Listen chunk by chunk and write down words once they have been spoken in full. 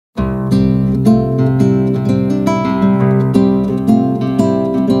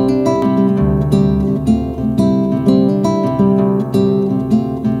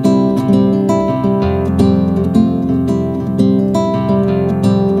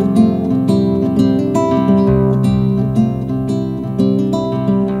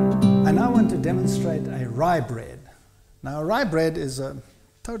Now, rye bread is a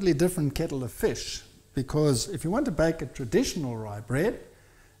totally different kettle of fish, because if you want to bake a traditional rye bread,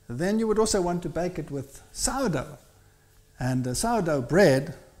 then you would also want to bake it with sourdough. And sourdough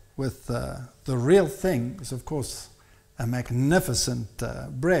bread with the real thing is, of course, a magnificent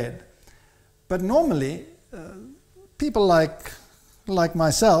bread. But normally, people like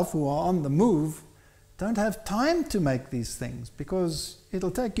myself who are on the move don't have time to make these things, because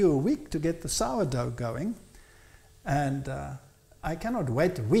it'll take you a week to get the sourdough going. And I cannot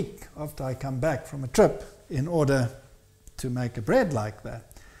wait a week after I come back from a trip in order to make a bread like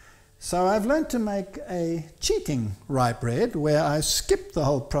that. So I've learned to make a cheating rye bread where I skip the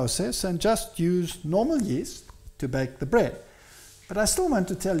whole process and just use normal yeast to bake the bread. But I still want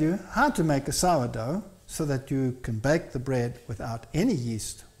to tell you how to make a sourdough so that you can bake the bread without any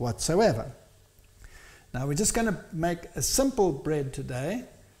yeast whatsoever. Now we're just going to make a simple bread today,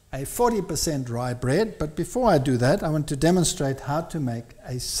 a 40% rye bread, but before I do that I want to demonstrate how to make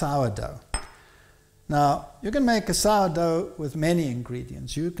a sourdough. Now, you can make a sourdough with many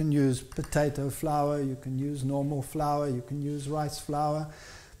ingredients. You can use potato flour, you can use normal flour, you can use rice flour.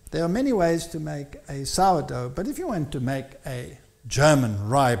 There are many ways to make a sourdough, but if you want to make a German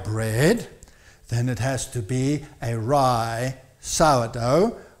rye bread, then it has to be a rye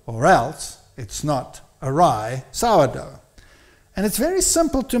sourdough, or else it's not a rye sourdough. And it's very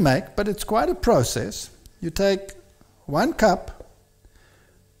simple to make, but it's quite a process. You take 1 cup.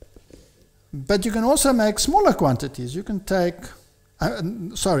 But you can also make smaller quantities. You can take,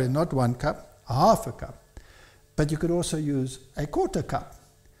 sorry, not 1 cup, half a cup. But you could also use a 1/4 cup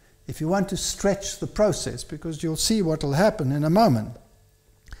if you want to stretch the process, because you'll see what will happen in a moment.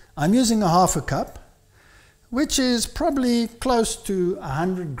 I'm using a half a cup, which is probably close to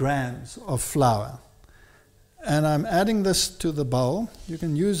 100 grams of flour. And I'm adding this to the bowl. You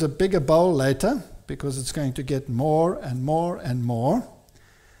can use a bigger bowl later, because it's going to get more and more and more.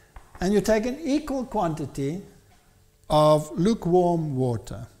 And you take an equal quantity of lukewarm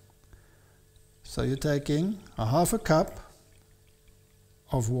water. So you're taking a half a cup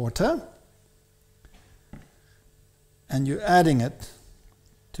of water and you're adding it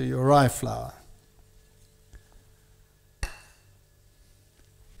to your rye flour.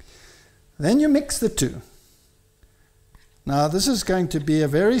 Then you mix the two. Now this is going to be a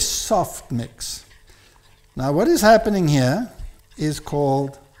very soft mix. Now what is happening here is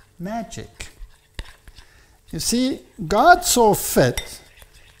called magic. You see, God saw fit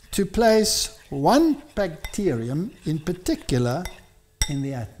to place one bacterium in particular in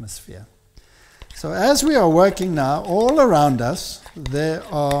the atmosphere. So as we are working now, all around us there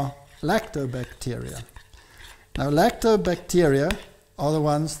are lactobacteria. Now lactobacteria are the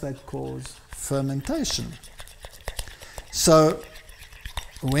ones that cause fermentation. So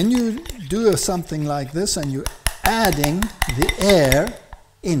when you do something like this and you're adding the air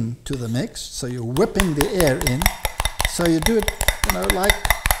into the mix, so you're whipping the air in, so you do it, you know, like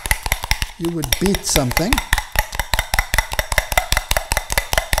you would beat something.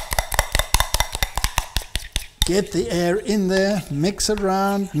 Get the air in there, mix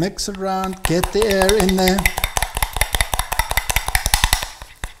around, get the air in there.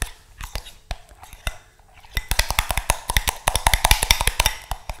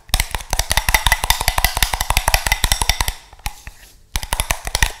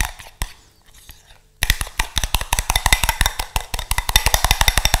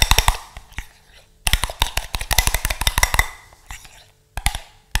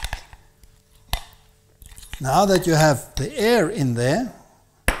 Now that you have the air in there,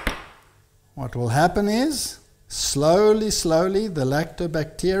 what will happen is, slowly, the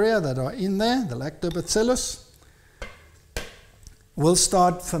lactobacteria that are in there, the lactobacillus, will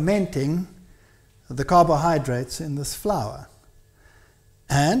start fermenting the carbohydrates in this flour.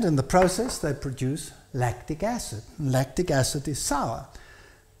 And in the process, they produce lactic acid. Lactic acid is sour.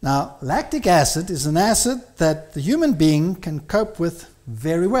 Now, lactic acid is an acid that the human being can cope with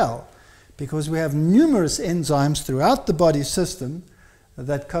very well, because we have numerous enzymes throughout the body system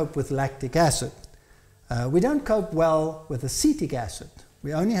that cope with lactic acid. We don't cope well with acetic acid.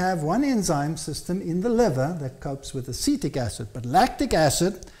 We only have one enzyme system in the liver that copes with acetic acid, but lactic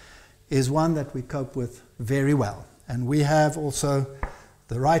acid is one that we cope with very well. And we have also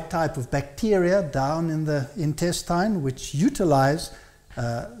the right type of bacteria down in the intestine which utilize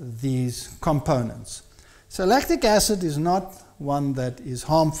these components. So lactic acid is not one that is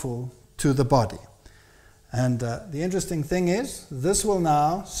harmful to the body. And the interesting thing is, this will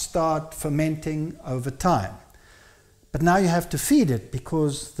now start fermenting over time. But now you have to feed it,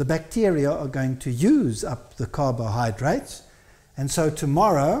 because the bacteria are going to use up the carbohydrates. And so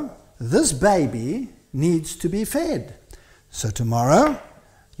tomorrow, this baby needs to be fed. So tomorrow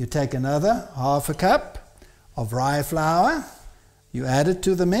you take another half a cup of rye flour, you add it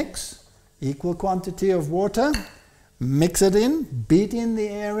to the mix, equal quantity of water, mix it in, beat in the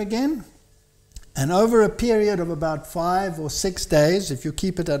air again, and over a period of about 5 or 6 days, if you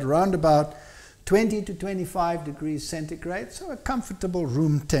keep it at around about 20 to 25 degrees centigrade, so a comfortable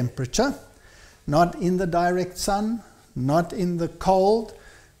room temperature, not in the direct sun, not in the cold,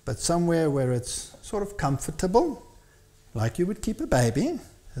 but somewhere where it's sort of comfortable, like you would keep a baby,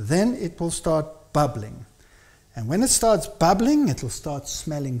 then it will start bubbling. And when it starts bubbling, it will start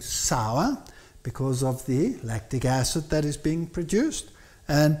smelling sour because of the lactic acid that is being produced.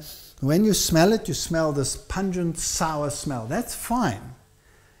 And when you smell it, you smell this pungent, sour smell. That's fine.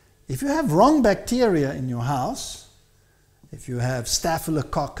 If you have wrong bacteria in your house, if you have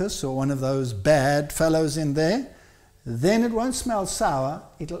Staphylococcus or one of those bad fellows in there, then it won't smell sour,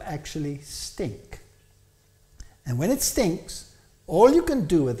 it'll actually stink. And when it stinks, all you can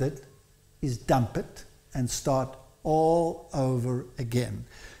do with it is dump it and start all over again.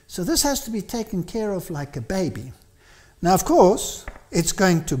 So this has to be taken care of like a baby. Now, of course, it's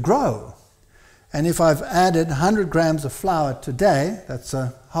going to grow. And if I've added 100 grams of flour today, that's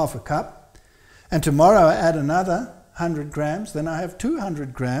a half a cup, and tomorrow I add another 100 grams, then I have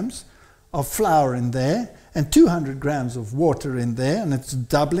 200 grams of flour in there and 200 grams of water in there, and it's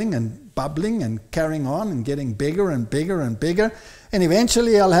doubling and bubbling and carrying on and getting bigger and bigger and bigger. And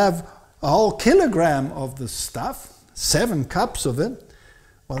eventually I'll have a whole kilogram of this stuff, 7 cups of it.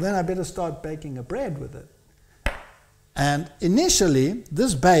 Well, then I better start baking a bread with it. And initially,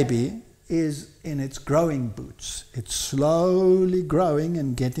 this baby is in its growing boots. It's slowly growing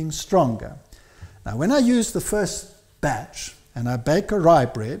and getting stronger. Now, when I use the first batch and I bake a rye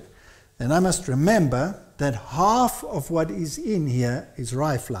bread, then I must remember that half of what is in here is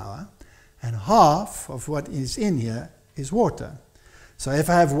rye flour and half of what is in here is water. So if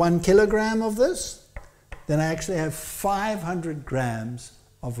I have 1 kilogram of this, then I actually have 500 grams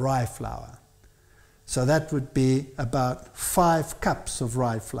of rye flour. So that would be about 5 cups of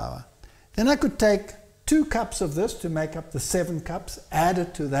rye flour. Then I could take 2 cups of this to make up the 7 cups, add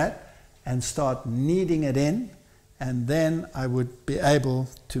it to that, and start kneading it in, and then I would be able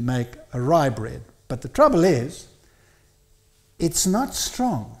to make a rye bread. But the trouble is, it's not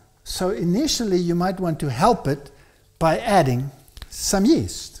strong. So initially you might want to help it by adding some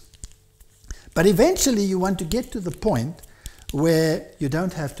yeast. But eventually you want to get to the point where you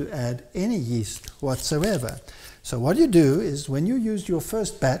don't have to add any yeast whatsoever. So what you do is when you use your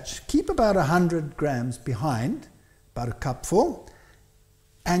first batch, keep about 100 grams behind, about a cupful,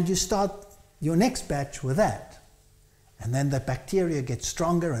 and you start your next batch with that. And then the bacteria get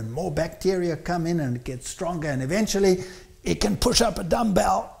stronger and more bacteria come in and it gets stronger, and eventually it can push up a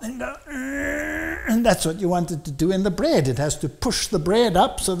dumbbell and go, and that's what you want it to do in the bread. It has to push the bread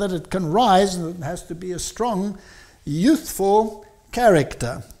up so that it can rise, and it has to be a strong, youthful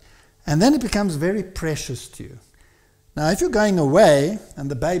character. And then it becomes very precious to you. Now, if you're going away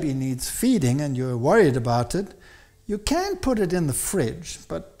and the baby needs feeding and you're worried about it, you can put it in the fridge,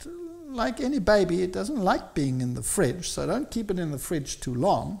 but like any baby, it doesn't like being in the fridge, so don't keep it in the fridge too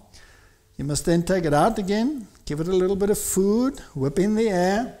long. You must then take it out again, give it a little bit of food, whip in the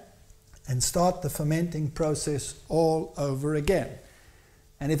air, and start the fermenting process all over again.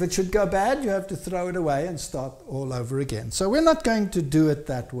 And if it should go bad, you have to throw it away and start all over again. So we're not going to do it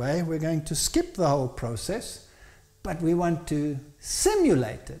that way. We're going to skip the whole process, but we want to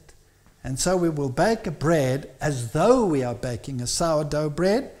simulate it. And so we will bake a bread as though we are baking a sourdough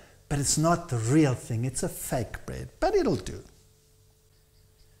bread, but it's not the real thing. It's a fake bread, but it'll do.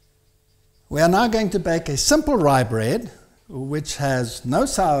 We are now going to bake a simple rye bread, which has no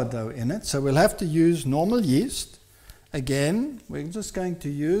sourdough in it, so we'll have to use normal yeast. Again, we're just going to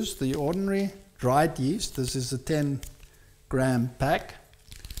use the ordinary dried yeast. This is a 10-gram pack.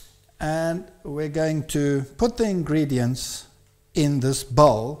 And we're going to put the ingredients in this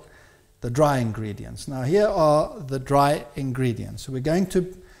bowl, the dry ingredients. Now, here are the dry ingredients. So we're going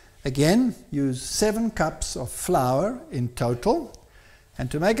to, again, use 7 cups of flour in total.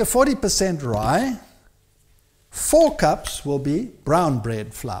 And to make a 40% rye, 4 cups will be brown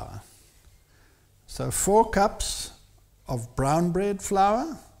bread flour. So 4 cups of brown bread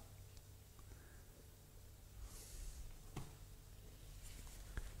flour.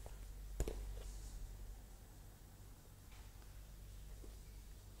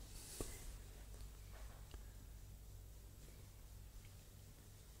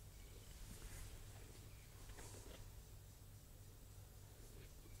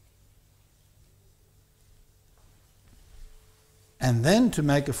 And then to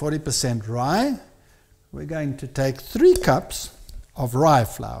make a 40% rye, we're going to take 3 cups of rye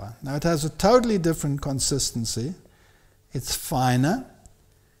flour. Now it has a totally different consistency. It's finer,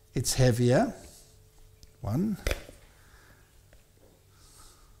 it's heavier. 1,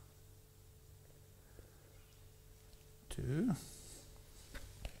 2.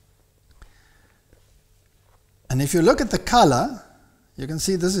 And if you look at the color, you can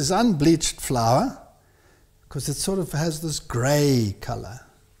see this is unbleached flour because it sort of has this gray color.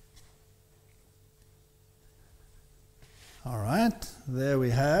 All right, there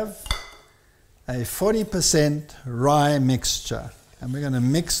we have a 40% rye mixture. And we're going to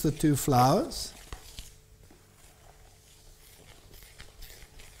mix the 2 flours.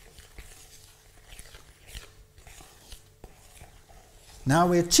 Now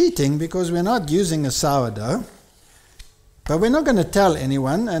we're cheating because we're not using a sourdough. But we're not going to tell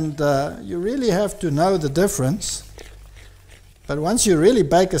anyone, and you really have to know the difference. But once you really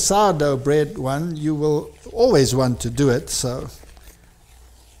bake a sourdough bread one, you will always want to do it, so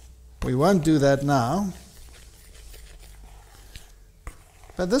we won't do that now.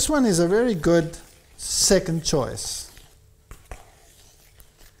 But this one is a very good second choice.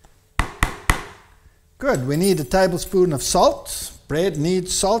 Good, we need a tablespoon of salt. Bread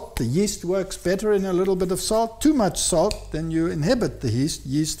needs salt. The yeast works better in a little bit of salt. Too much salt, then you inhibit the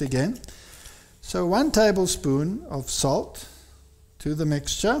yeast again. So 1 tablespoon of salt to the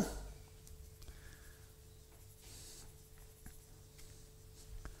mixture.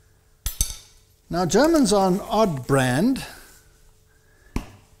 Now Germans are an odd brand,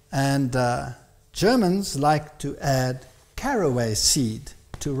 and Germans like to add caraway seed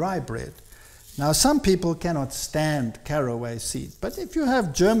to rye bread. Now, some people cannot stand caraway seed, but if you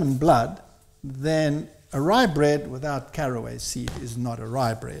have German blood, then a rye bread without caraway seed is not a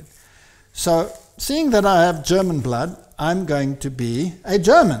rye bread. So, seeing that I have German blood, I'm going to be a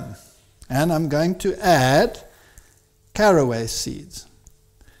German, and I'm going to add caraway seeds.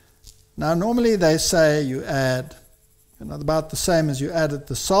 Now, normally they say you add about the same as you added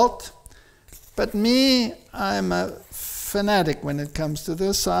the salt, but me, I'm a fanatic when it comes to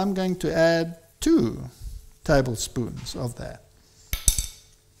this, so I'm going to add 2 tablespoons of that,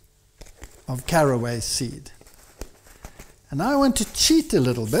 of caraway seed. And I want to cheat a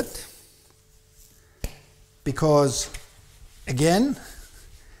little bit because, again,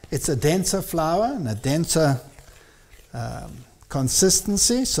 it's a denser flour and a denser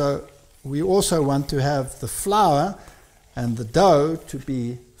consistency, so we also want to have the flour and the dough to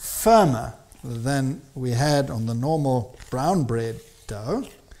be firmer than we had on the normal brown bread dough.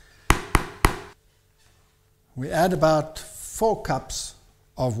 We add about 4 cups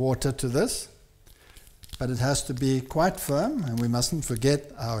of water to this, but it has to be quite firm, and we mustn't forget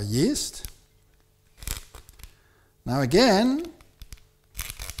our yeast. Now again,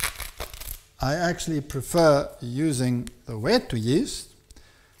 I actually prefer using the wet yeast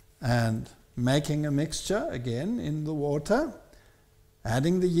and making a mixture again in the water,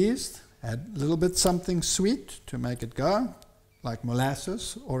 adding the yeast, add a little bit something sweet to make it go, like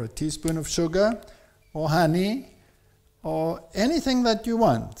molasses or a teaspoon of sugar, or honey, or anything that you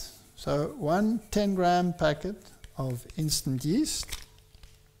want. So 1 10-gram packet of instant yeast.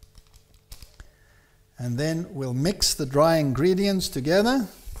 And then we'll mix the dry ingredients together.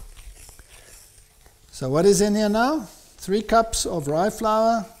 So what is in here now? 3 cups of rye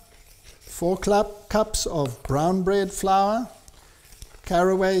flour, 4 cups of brown bread flour,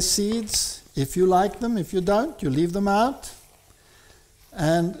 caraway seeds, if you like them. If you don't, you leave them out.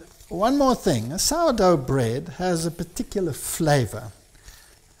 And one more thing, a sourdough bread has a particular flavor,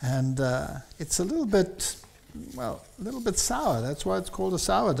 and it's a little bit sour. That's why it's called a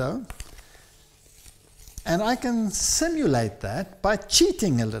sourdough. And I can simulate that by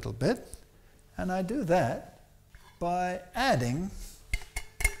cheating a little bit, and I do that by adding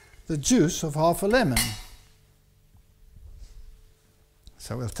the juice of half a lemon.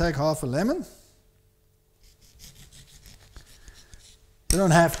 So we'll take half a lemon. You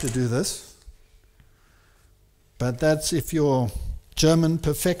don't have to do this, but that's if your German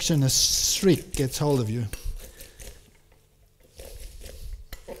perfectionist streak gets hold of you.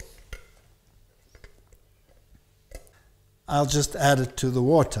 I'll just add it to the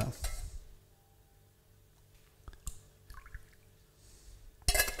water.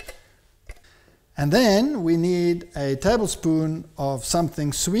 And then we need a tablespoon of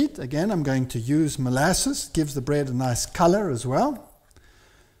something sweet. Again, I'm going to use molasses. Gives the bread a nice color as well.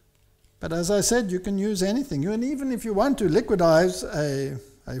 But as I said, you can use anything. And even if you want to liquidize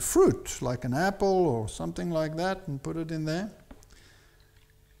a fruit, like an apple or something like that, and put it in there.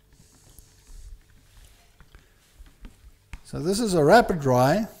 So this is a rapid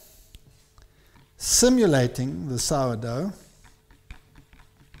dry, simulating the sourdough,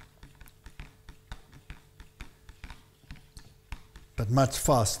 but much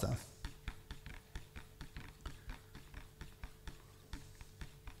faster.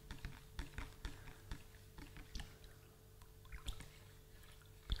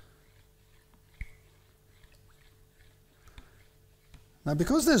 Now,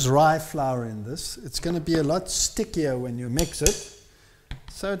 because there's rye flour in this, it's going to be a lot stickier when you mix it.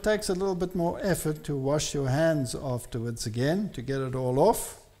 So it takes a little bit more effort to wash your hands afterwards again to get it all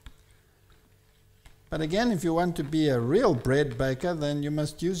off. But again, if you want to be a real bread baker, then you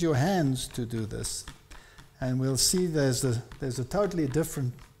must use your hands to do this. And we'll see there's a totally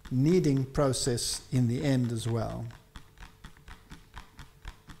different kneading process in the end as well.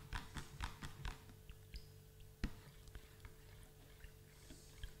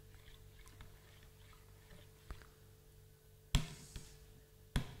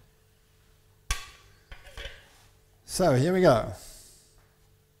 So here we go.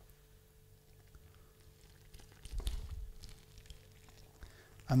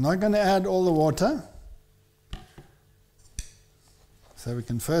 I'm not going to add all the water. So we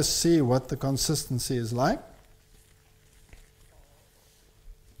can first see what the consistency is like.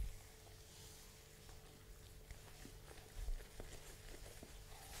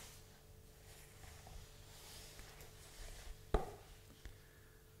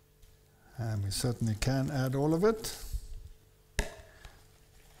 And we certainly can add all of it.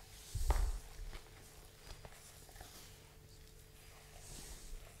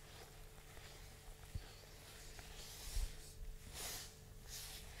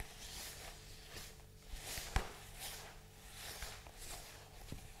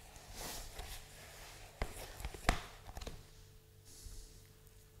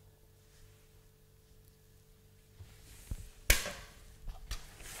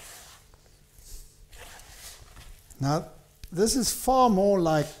 Now, this is far more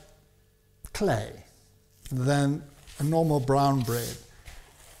like clay than a normal brown bread,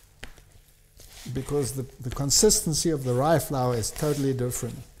 because the consistency of the rye flour is totally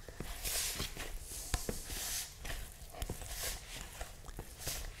different.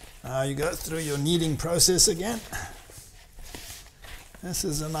 Now you go through your kneading process again. This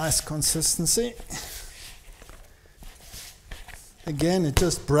is a nice consistency. Again, it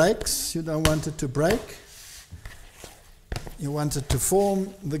just breaks. You don't want it to break. You want it to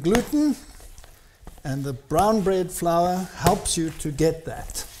form the gluten, and the brown bread flour helps you to get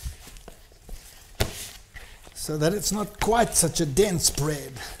that, so that it's not quite such a dense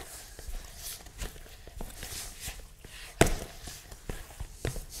bread.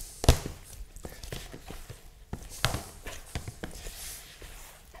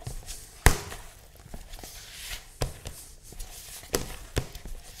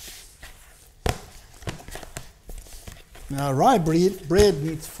 Now, rye bread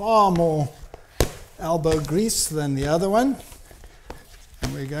needs far more elbow grease than the other one.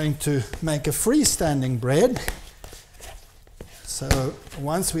 And we're going to make a freestanding bread. So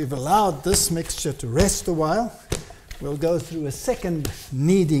once we've allowed this mixture to rest a while, we'll go through a second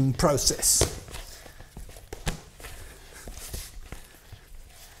kneading process.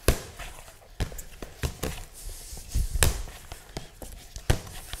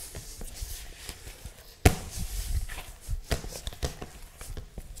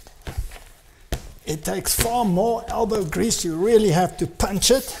 It takes far more elbow grease. You really have to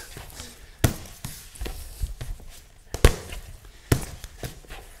punch it.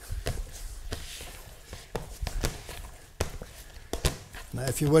 Now,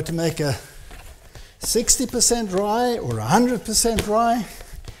 if you were to make a 60% rye or 100% rye,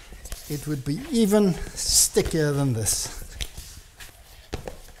 it would be even stickier than this.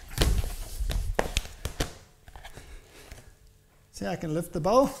 See, I can lift the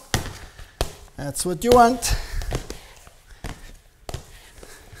bowl. That's what you want.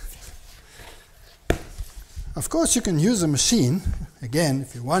 Of course, you can use a machine, again,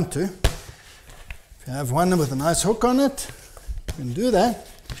 if you want to. If you have one with a nice hook on it, you can do that.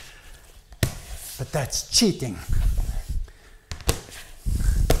 But that's cheating.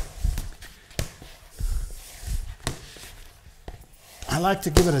 I like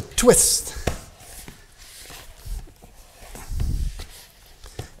to give it a twist.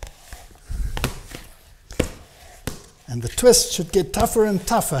 And the twist should get tougher and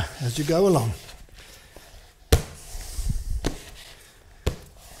tougher as you go along.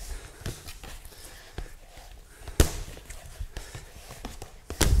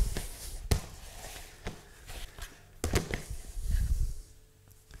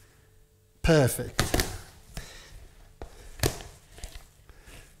 Perfect.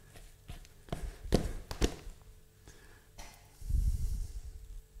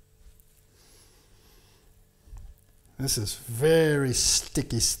 This is very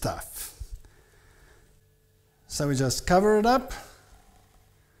sticky stuff. So we just cover it up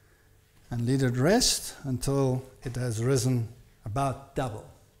and let it rest until it has risen about double.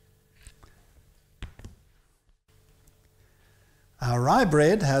 Our rye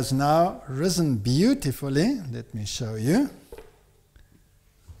bread has now risen beautifully. Let me show you.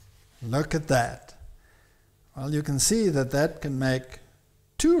 Look at that. Well, you can see that that can make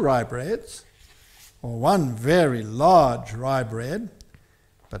 2 rye breads, or 1 very large rye bread.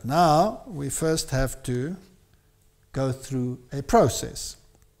 But now we first have to go through a process.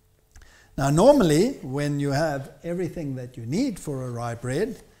 Now normally when you have everything that you need for a rye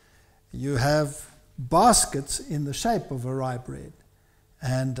bread, you have baskets in the shape of a rye bread,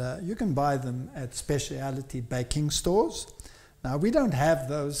 and you can buy them at specialty baking stores. Now we don't have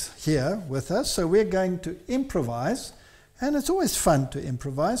those here with us, so we're going to improvise, and it's always fun to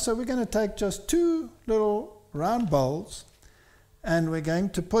improvise. So we're going to take just 2 little round bowls, and we're going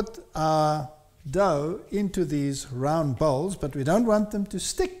to put our dough into these round bowls, but we don't want them to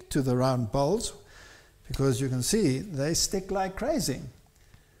stick to the round bowls, because you can see they stick like crazy.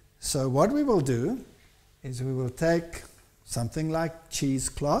 So what we will do is we will take something like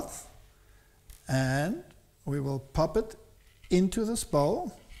cheesecloth, and we will pop it into this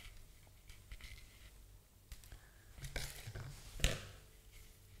bowl.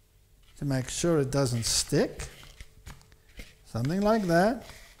 To make sure it doesn't stick. Something like that.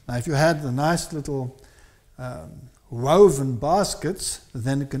 Now if you had the nice little woven baskets,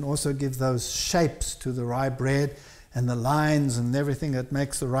 then it can also give those shapes to the rye bread and the lines and everything that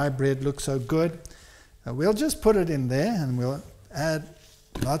makes the rye bread look so good. We'll just put it in there, and we'll add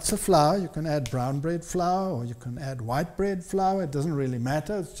lots of flour. You can add brown bread flour, or you can add white bread flour. It doesn't really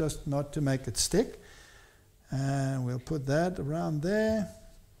matter. It's just not to make it stick. And we'll put that around there.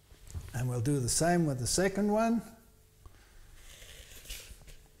 And we'll do the same with the second one.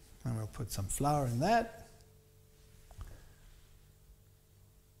 And we'll put some flour in that.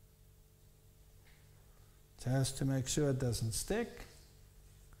 Just to make sure it doesn't stick.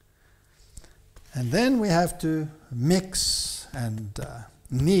 And then we have to mix and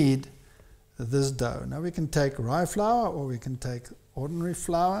knead this dough. Now we can take rye flour, or we can take ordinary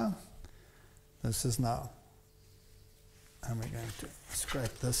flour. This is now. And we're going to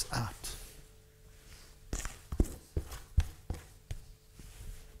scrape this out.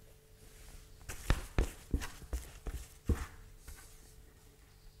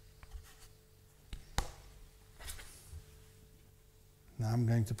 Now I'm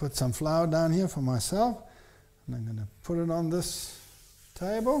going to put some flour down here for myself, and I'm going to put it on this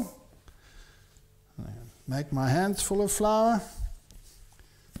table. And I'm going to make my hands full of flour.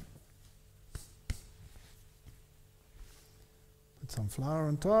 Put some flour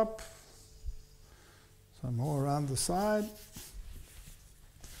on top, some more around the side,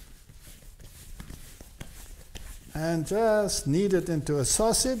 and just knead it into a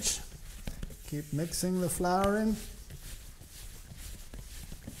sausage. Keep mixing the flour in.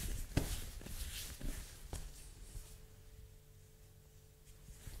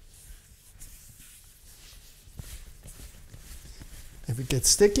 If it gets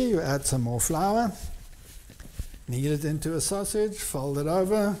sticky, you add some more flour, knead it into a sausage, fold it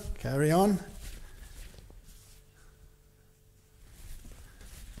over, carry on.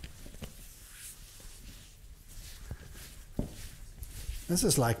 This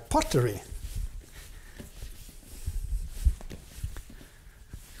is like pottery.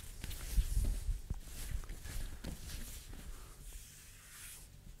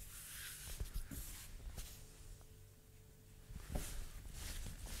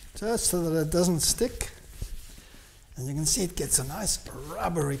 Just so that it doesn't stick, and you can see it gets a nice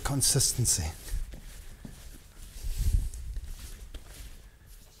rubbery consistency.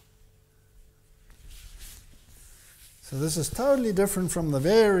 So this is totally different from the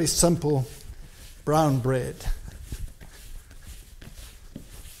very simple brown bread.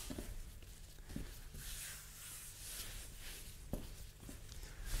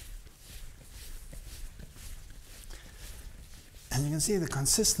 And you can see the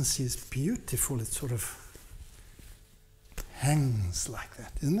consistency is beautiful. It sort of hangs like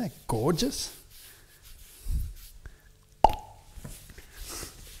that. Isn't that gorgeous?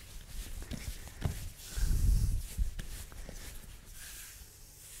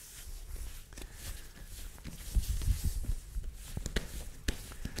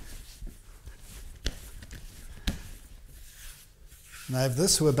 Now if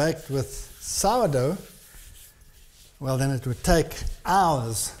this were baked with sourdough, well, then it would take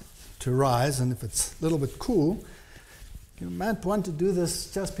hours to rise, and if it's a little bit cool, you might want to do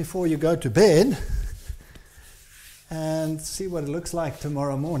this just before you go to bed, and see what it looks like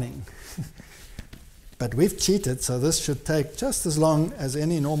tomorrow morning. But we've cheated, so this should take just as long as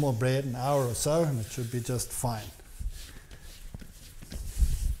any normal bread, an hour or so, and it should be just fine.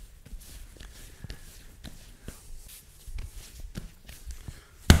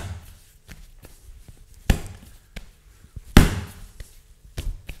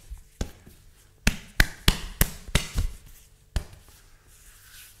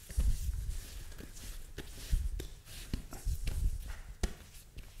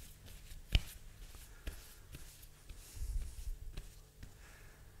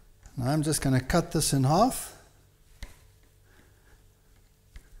 I'm just going to cut this in half.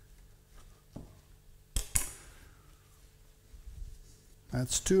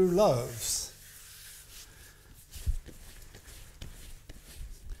 That's 2 loaves.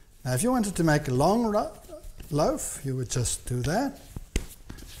 Now if you wanted to make a long loaf, you would just do that.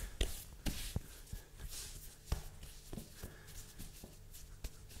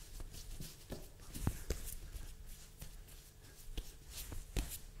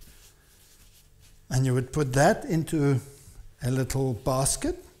 And you would put that into a little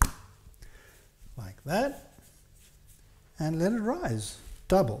basket, like that, and let it rise,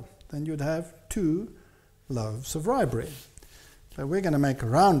 double. Then you'd have 2 loaves of rye bread. But we're going to make a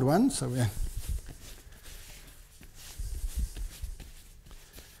round one, so we're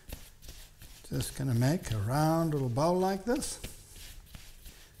just going to make a round little bowl like this.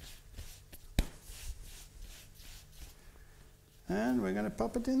 And we're going to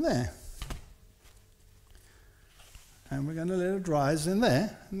pop it in there. And we're going to let it rise in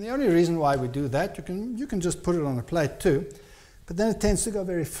there. And the only reason why we do that, you can just put it on a plate too, but then it tends to go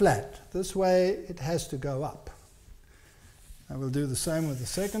very flat. This way it has to go up. I will do the same with the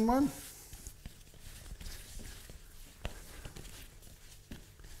second one.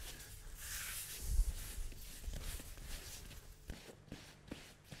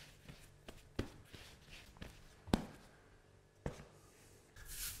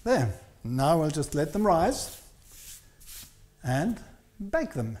 There. Now we'll just let them rise and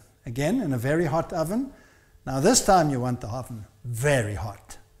bake them again in a very hot oven. Now this time you want the oven very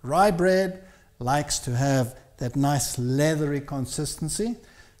hot. Rye bread likes to have that nice leathery consistency,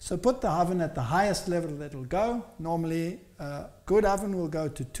 so put the oven at the highest level that it'll go. Normally a good oven will go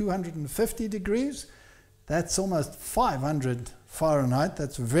to 250 degrees. That's almost 500 Fahrenheit.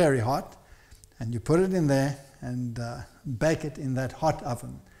 That's very hot, and you put it in there and bake it in that hot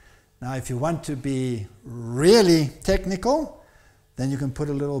oven. Now if you want to be really technical, then you can put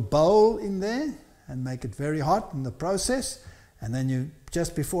a little bowl in there and make it very hot in the process, and then you,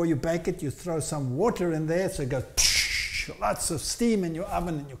 just before you bake it, you throw some water in there so it goes psh, lots of steam in your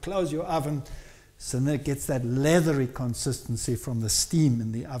oven, and you close your oven so then it gets that leathery consistency from the steam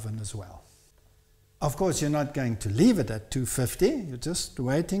in the oven as well. Of course you're not going to leave it at 250, you're just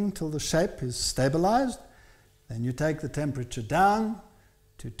waiting till the shape is stabilized. Then you take the temperature down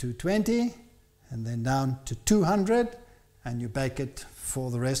to 220 and then down to 200, and you bake it for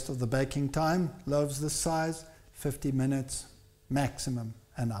the rest of the baking time. Loaves this size, 50 minutes, maximum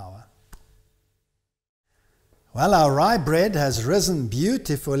an hour. Well, our rye bread has risen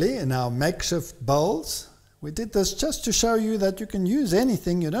beautifully in our makeshift bowls. We did this just to show you that you can use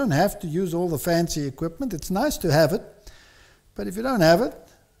anything. You don't have to use all the fancy equipment. It's nice to have it, but if you don't have it,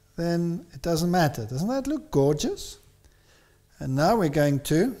 then it doesn't matter. Doesn't that look gorgeous? And now we're going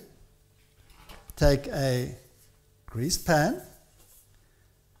to take a greased pan,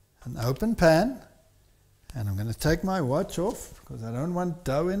 an open pan, and I'm going to take my watch off because I don't want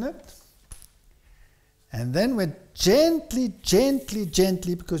dough in it. And then we're gently, gently,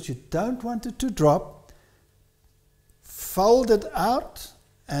 gently, because you don't want it to drop, fold it out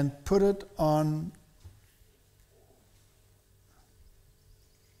and put it on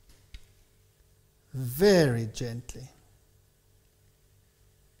very gently.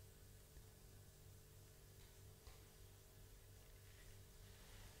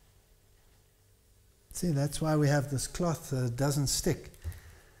 See, that's why we have this cloth so it doesn't stick.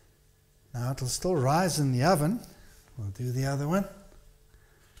 Now it'll still rise in the oven. We'll do the other one.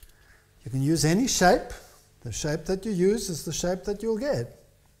 You can use any shape. The shape that you use is the shape that you'll get.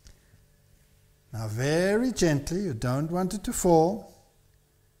 Now very gently, you don't want it to fall.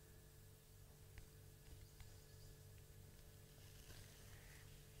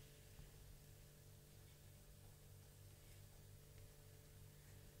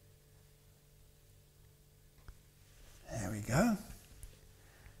 There we go.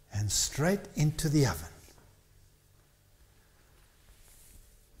 And straight into the oven.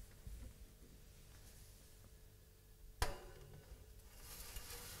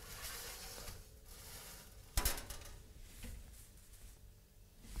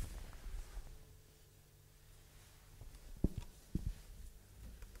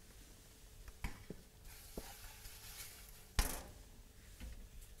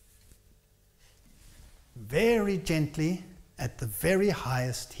 very gently at the very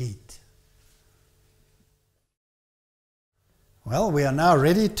highest heat. Well, we are now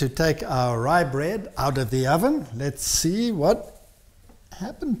ready to take our rye bread out of the oven. Let's see what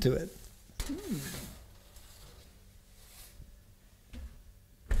happened to it.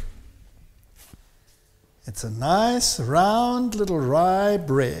 It's a nice round little rye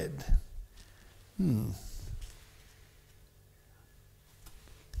bread.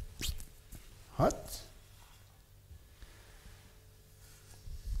 Hot.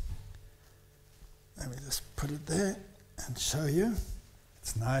 Let me just put it there and show you.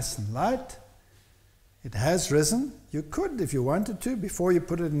 It's nice and light. It has risen. You could, if you wanted to, before you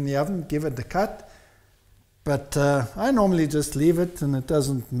put it in the oven, give it a cut. But I normally just leave it, and it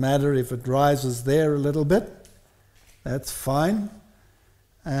doesn't matter if it rises there a little bit. That's fine.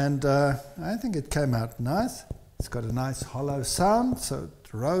 And I think it came out nice. It's got a nice hollow sound, so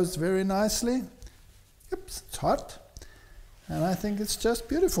it rose very nicely. Oops, it's hot. And I think it's just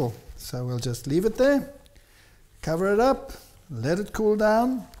beautiful. So we'll just leave it there, cover it up, let it cool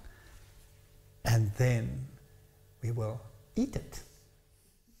down, and then we will eat it.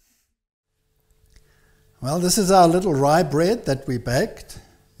 Well, this is our little rye bread that we baked.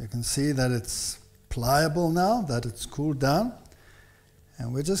 You can see that it's pliable now, that it's cooled down.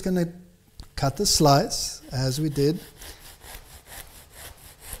 And we're just going to cut the slice as we did.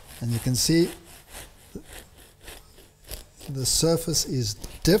 And you can see the surface is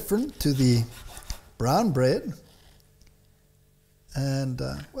different to the brown bread. And,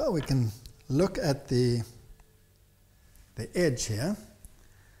 well, we can look at the edge here.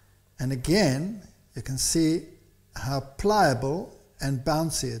 And again, you can see how pliable and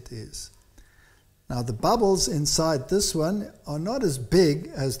bouncy it is. Now the bubbles inside this one are not as big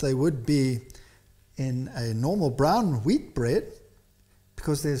as they would be in a normal brown wheat bread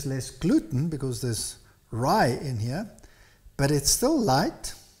because there's less gluten, because there's rye in here, but it's still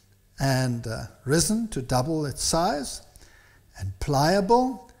light and risen to double its size and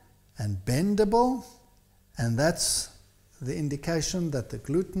pliable and bendable, and that's the indication that the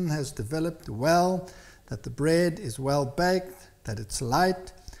gluten has developed well, that the bread is well baked, that it's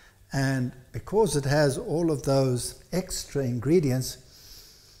light, and because it has all of those extra ingredients,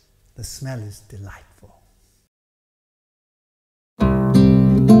 the smell is delightful.